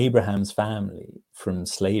Abraham's family from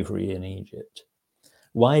slavery in Egypt?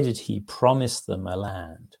 Why did he promise them a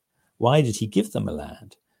land? Why did he give them a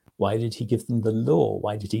land? Why did he give them the law?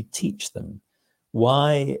 Why did he teach them?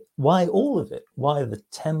 Why all of it? Why the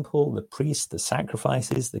temple, the priests, the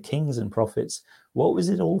sacrifices, the kings and prophets? What was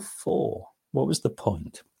it all for? What was the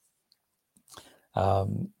point? A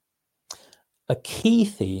key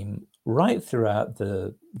theme right throughout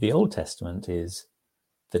the Old Testament is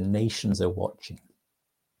the nations are watching.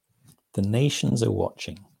 The nations are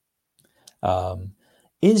watching.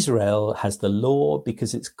 Israel has the law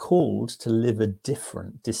because it's called to live a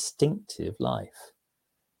different, distinctive life.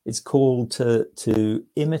 It's called to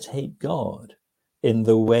imitate God in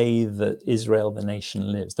the way that Israel, the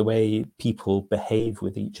nation, lives, the way people behave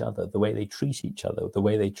with each other, the way they treat each other, the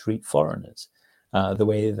way they treat foreigners, the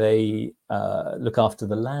way they look after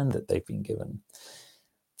the land that they've been given.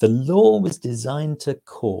 The law was designed to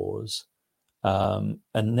cause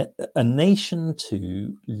a nation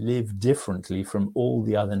to live differently from all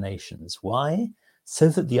the other nations. Why? So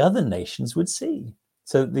that the other nations would see,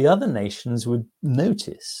 so that the other nations would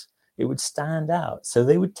notice, it would stand out, so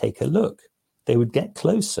they would take a look, they would get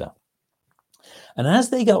closer. And as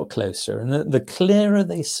they got closer, and the clearer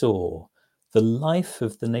they saw the life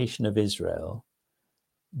of the nation of Israel,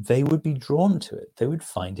 they would be drawn to it, they would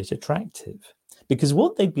find it attractive. Because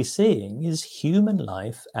what they'd be seeing is human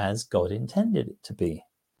life as God intended it to be.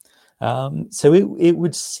 So it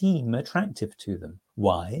would seem attractive to them.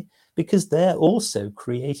 Why? Because they're also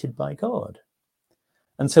created by God.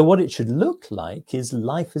 And so what it should look like is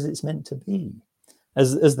life as it's meant to be.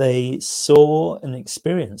 As they saw and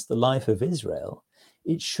experienced the life of Israel,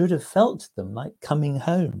 it should have felt to them like coming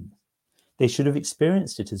home. They should have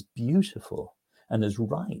experienced it as beautiful and as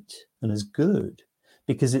right and as good,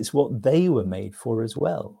 because it's what they were made for as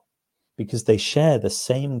well, because they share the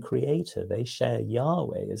same creator. They share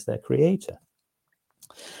Yahweh as their creator.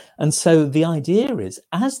 And so the idea is,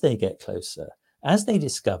 as they get closer, as they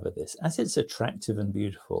discover this, as it's attractive and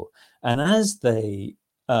beautiful, and as they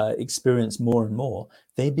experience more and more,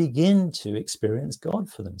 they begin to experience God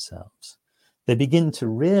for themselves. They begin to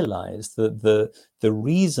realize that the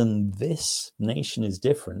reason this nation is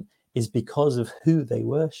different is because of who they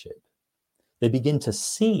worship. They begin to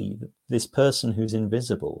see this person who's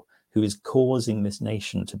invisible, who is causing this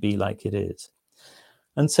nation to be like it is.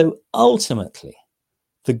 And so ultimately,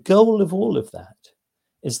 the goal of all of that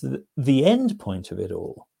is that the end point of it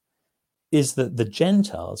all is that the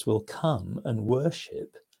Gentiles will come and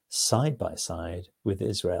worship side by side with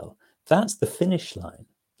Israel. That's the finish line.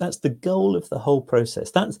 That's the goal of the whole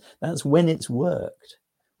process. That's when it's worked.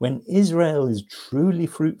 When Israel is truly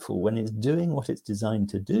fruitful, when it's doing what it's designed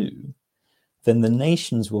to do, then the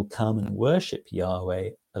nations will come and worship Yahweh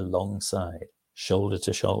alongside, shoulder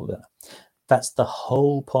to shoulder. That's the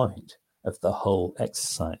whole point of the whole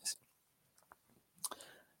exercise.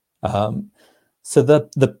 So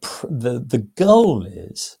the goal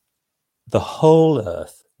is the whole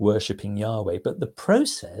earth worshipping Yahweh, but the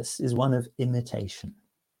process is one of imitation.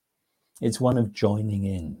 It's one of joining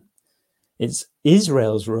in. It's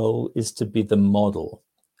Israel's role is to be the model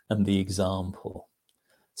and the example,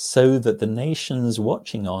 so that the nations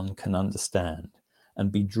watching on can understand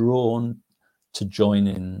and be drawn to join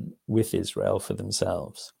in with Israel for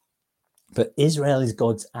themselves. But Israel is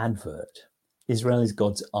God's advert. Israel is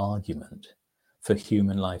God's argument for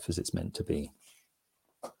human life as it's meant to be.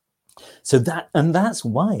 So that's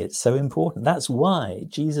why it's so important. That's why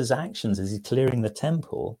Jesus' actions as he's clearing the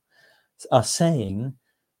temple are saying,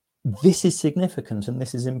 this is significant and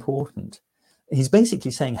this is important. He's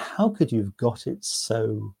basically saying, how could you have got it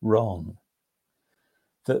so wrong?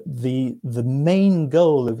 That the main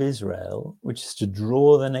goal of Israel, which is to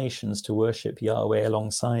draw the nations to worship Yahweh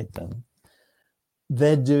alongside them,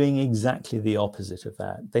 they're doing exactly the opposite of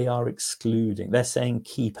that. They are excluding. They're saying,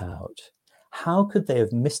 keep out. How could they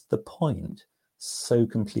have missed the point so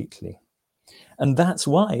completely? And that's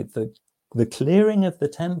why the clearing of the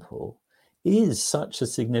temple is such a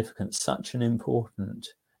significant, such an important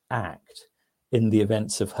act in the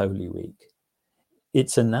events of Holy Week.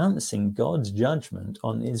 It's announcing God's judgment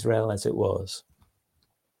on Israel as it was.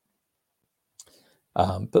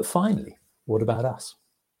 But finally, what about us?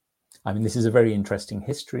 I mean, this is a very interesting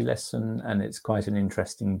history lesson, and it's quite an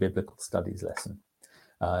interesting biblical studies lesson.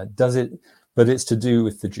 But it's to do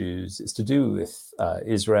with the Jews. It's to do with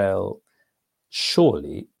Israel.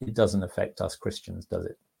 Surely it doesn't affect us Christians, does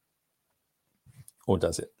it? Or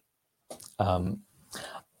does it?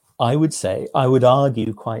 I would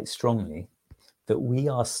argue quite strongly that we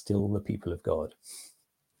are still the people of God.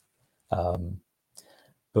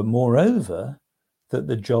 But moreover, that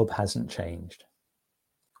the job hasn't changed.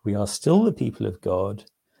 We are still the people of God,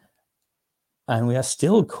 and we are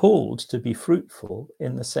still called to be fruitful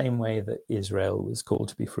in the same way that Israel was called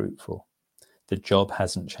to be fruitful. The job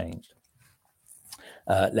hasn't changed.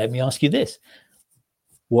 Let me ask you this.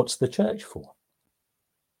 What's the church for?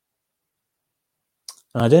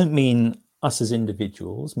 And I don't mean us as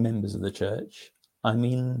individuals, members of the church. I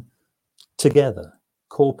mean together,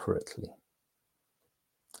 corporately.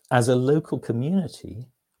 As a local community,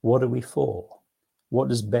 what are we for? What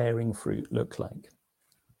does bearing fruit look like?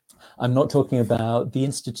 I'm not talking about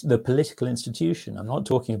the political institution. I'm not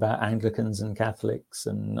talking about Anglicans and Catholics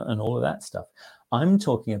and all of that stuff. I'm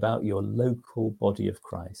talking about your local body of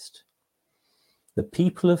Christ. The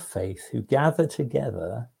people of faith who gather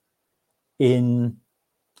together in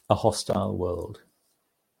a hostile world,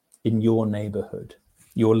 in your neighborhood,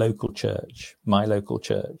 your local church, my local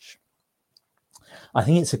church. I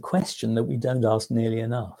think it's a question that we don't ask nearly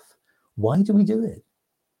enough. Why do we do it?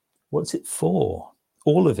 What's it for?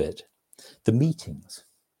 All of it. The meetings,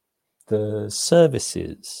 the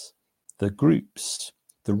services, the groups,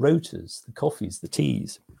 the rotas, the coffees, the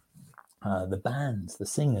teas, the bands, the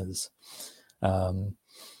singers,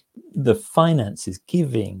 the finances,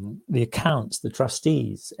 giving, the accounts, the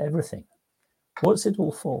trustees, everything. What's it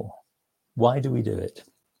all for? Why do we do it?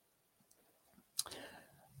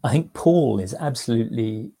 I think Paul is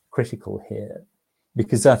absolutely critical here,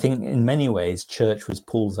 because I think in many ways church was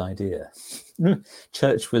Paul's idea.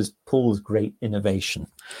 Church was Paul's great innovation.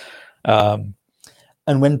 And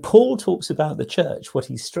when Paul talks about the church, what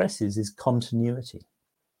he stresses is continuity.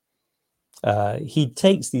 He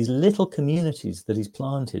takes these little communities that he's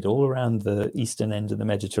planted all around the eastern end of the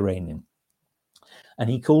Mediterranean, and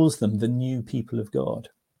he calls them the new people of God.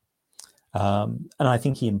 And I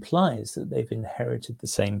think he implies that they've inherited the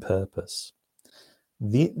same purpose.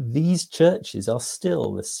 These churches are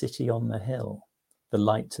still the city on the hill, the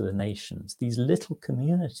light to the nations. These little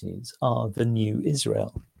communities are the new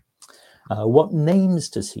Israel. What names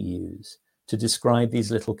does he use to describe these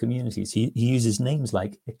little communities? He uses names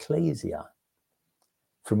like ecclesia,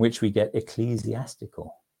 from which we get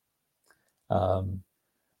ecclesiastical.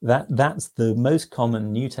 That's the most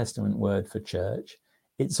common New Testament word for church.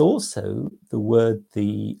 It's also the word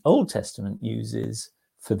the Old Testament uses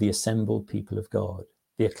for the assembled people of God,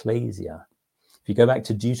 the ecclesia. If you go back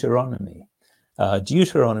to Deuteronomy,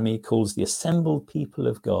 Deuteronomy calls the assembled people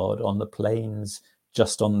of God on the plains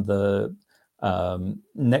just on the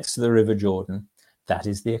next to the River Jordan, that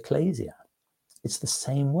is the ecclesia. It's the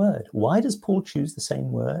same word. Why does Paul choose the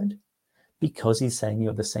same word? Because he's saying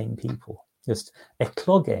you're the same people. Just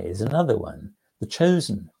ekloge is another one, the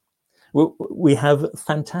chosen. We have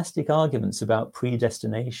fantastic arguments about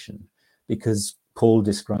predestination because Paul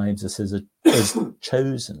describes us as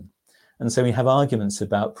chosen. And so we have arguments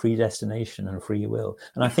about predestination and free will.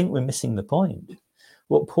 And I think we're missing the point.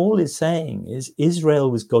 What Paul is saying is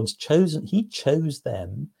Israel was God's chosen. He chose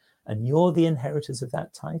them, and you're the inheritors of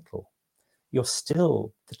that title. You're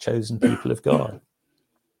still the chosen people of God.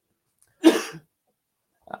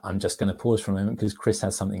 I'm just going to pause for a moment because Chris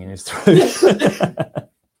has something in his throat.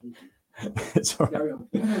 It's all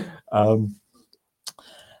right.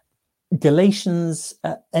 Galatians,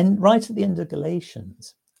 and right at the end of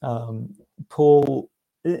Galatians, Paul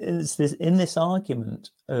is in this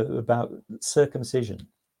argument about circumcision,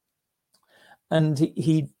 and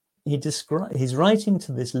he's writing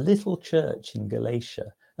to this little church in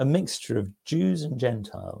Galatia, a mixture of Jews and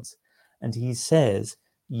Gentiles, and he says,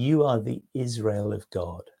 "You are the Israel of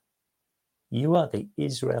God." You are the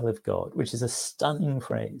Israel of God, which is a stunning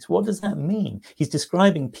phrase. What does that mean? He's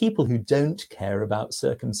describing people who don't care about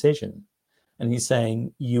circumcision. And he's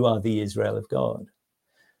saying, you are the Israel of God.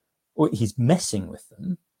 Or he's messing with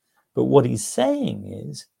them. But what he's saying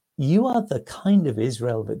is, you are the kind of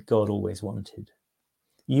Israel that God always wanted.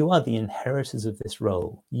 You are the inheritors of this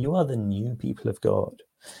role. You are the new people of God.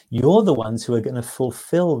 You're the ones who are going to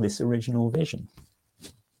fulfill this original vision.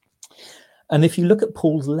 And if you look at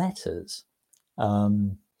Paul's letters,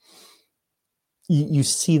 you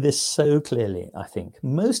see this so clearly, I think.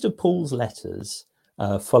 Most of Paul's letters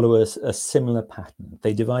follow a similar pattern.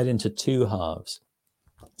 They divide into two halves.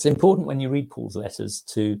 It's important when you read Paul's letters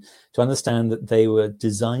to understand that they were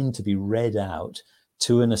designed to be read out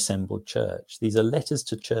to an assembled church. These are letters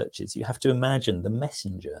to churches. You have to imagine the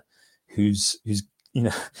messenger who's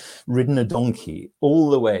ridden a donkey all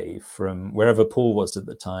the way from wherever Paul was at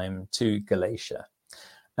the time to Galatia.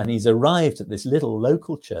 And he's arrived at this little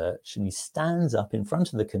local church, and he stands up in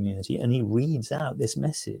front of the community and he reads out this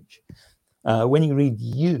message. When you read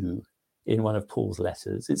 "you" in one of Paul's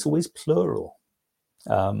letters, it's always plural.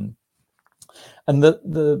 And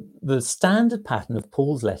the standard pattern of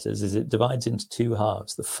Paul's letters is it divides into two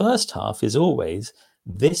halves. The first half is always,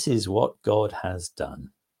 this is what God has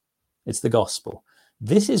done. It's the gospel.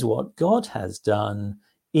 This is what God has done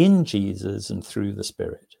in Jesus and through the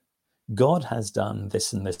Spirit. God has done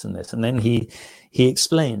this and this and this. And then he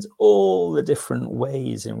explains all the different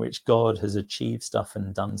ways in which God has achieved stuff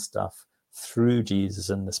and done stuff through Jesus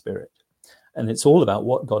and the Spirit. And it's all about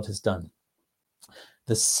what God has done.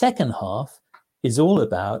 The second half is all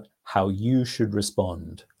about how you should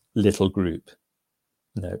respond, little group.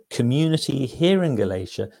 Community here in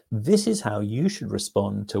Galatia, this is how you should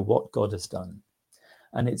respond to what God has done.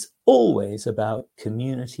 And it's always about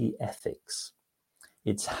community ethics.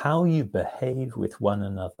 It's how you behave with one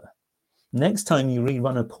another. Next time you read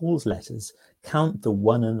one of Paul's letters, count the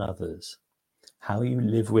one another's, how you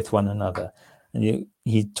live with one another. And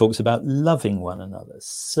he talks about loving one another,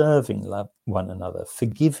 serving one another,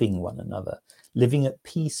 forgiving one another, living at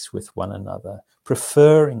peace with one another,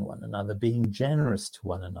 preferring one another, being generous to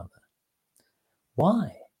one another.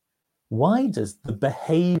 Why? Why does the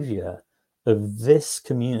behavior of this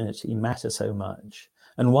community matter so much?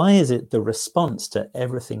 And why is it the response to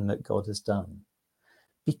everything that God has done?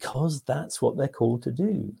 Because that's what they're called to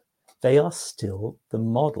do. They are still the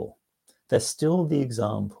model. They're still the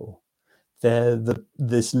example. They're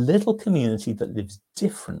this little community that lives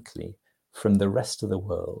differently from the rest of the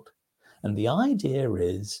world. And the idea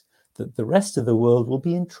is that the rest of the world will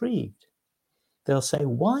be intrigued. They'll say,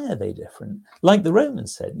 why are they different? Like the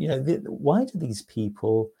Romans said, why do these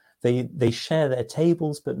people, they share their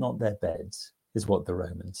tables but not their beds, is what the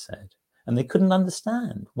Romans said. And they couldn't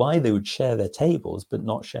understand why they would share their tables but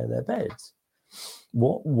not share their beds.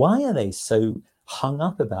 Why are they so hung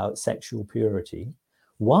up about sexual purity?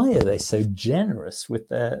 Why are they so generous with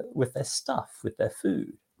their stuff, with their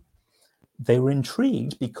food? They were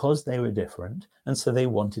intrigued because they were different, and so they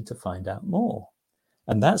wanted to find out more.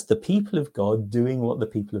 And that's the people of God doing what the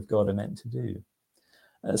people of God are meant to do.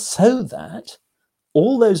 So that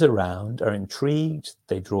all those around are intrigued,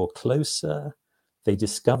 they draw closer, they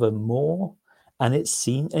discover more, and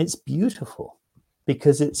it's beautiful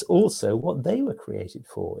because it's also what they were created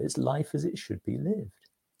for. It's life as it should be lived.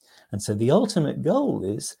 And so the ultimate goal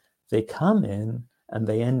is they come in and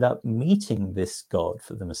they end up meeting this God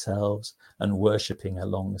for themselves and worshiping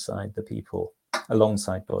alongside the people,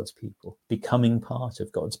 alongside God's people, becoming part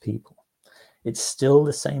of God's people. It's still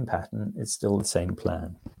the same pattern. It's still the same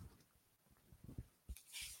plan.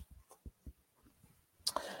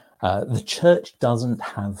 The church doesn't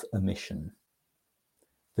have a mission.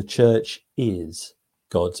 The church is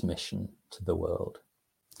God's mission to the world.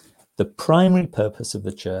 The primary purpose of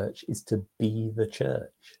the church is to be the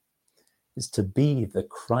church, is to be the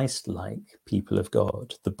Christ-like people of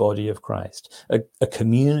God, the body of Christ, a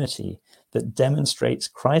community that demonstrates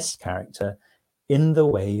Christ's character in the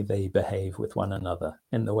way they behave with one another,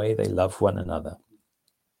 in the way they love one another.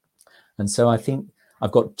 And so I think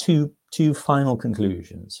I've got two final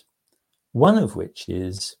conclusions, one of which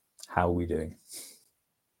is, how are we doing?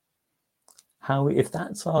 If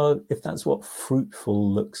that's what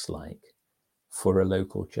fruitful looks like for a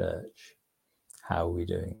local church, how are we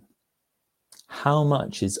doing? How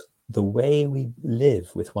much is the way we live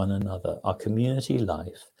with one another, our community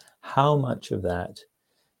life, how much of that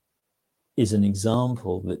is an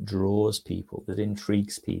example that draws people, that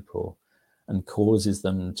intrigues people and causes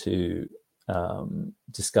them to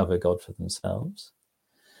discover God for themselves?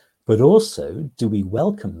 But also, do we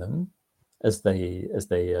welcome them as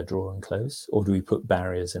they are drawn close, or do we put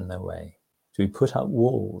barriers in their way? Do we put up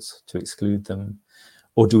walls to exclude them,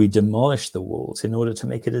 or do we demolish the walls in order to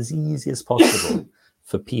make it as easy as possible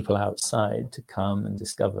for people outside to come and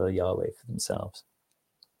discover Yahweh for themselves?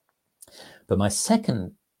 But my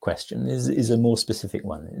second question is a more specific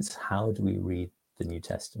one. Is how do we read the New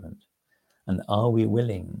Testament? And are we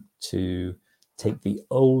willing to take the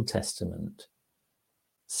Old Testament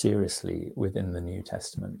seriously within the New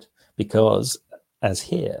Testament? Because, as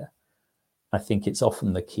here, I think it's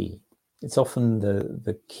often the key. It's often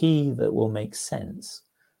the key that will make sense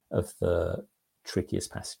of the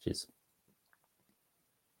trickiest passages.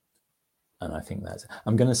 And I think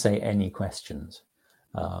I'm going to say any questions,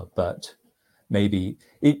 but maybe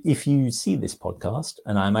if you see this podcast,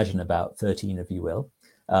 and I imagine about 13 of you will,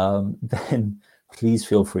 then please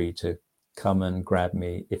feel free to come and grab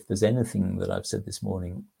me if there's anything that I've said this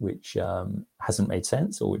morning which hasn't made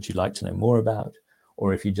sense, or which you'd like to know more about,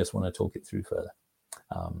 or if you just want to talk it through further.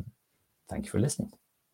 Thank you for listening.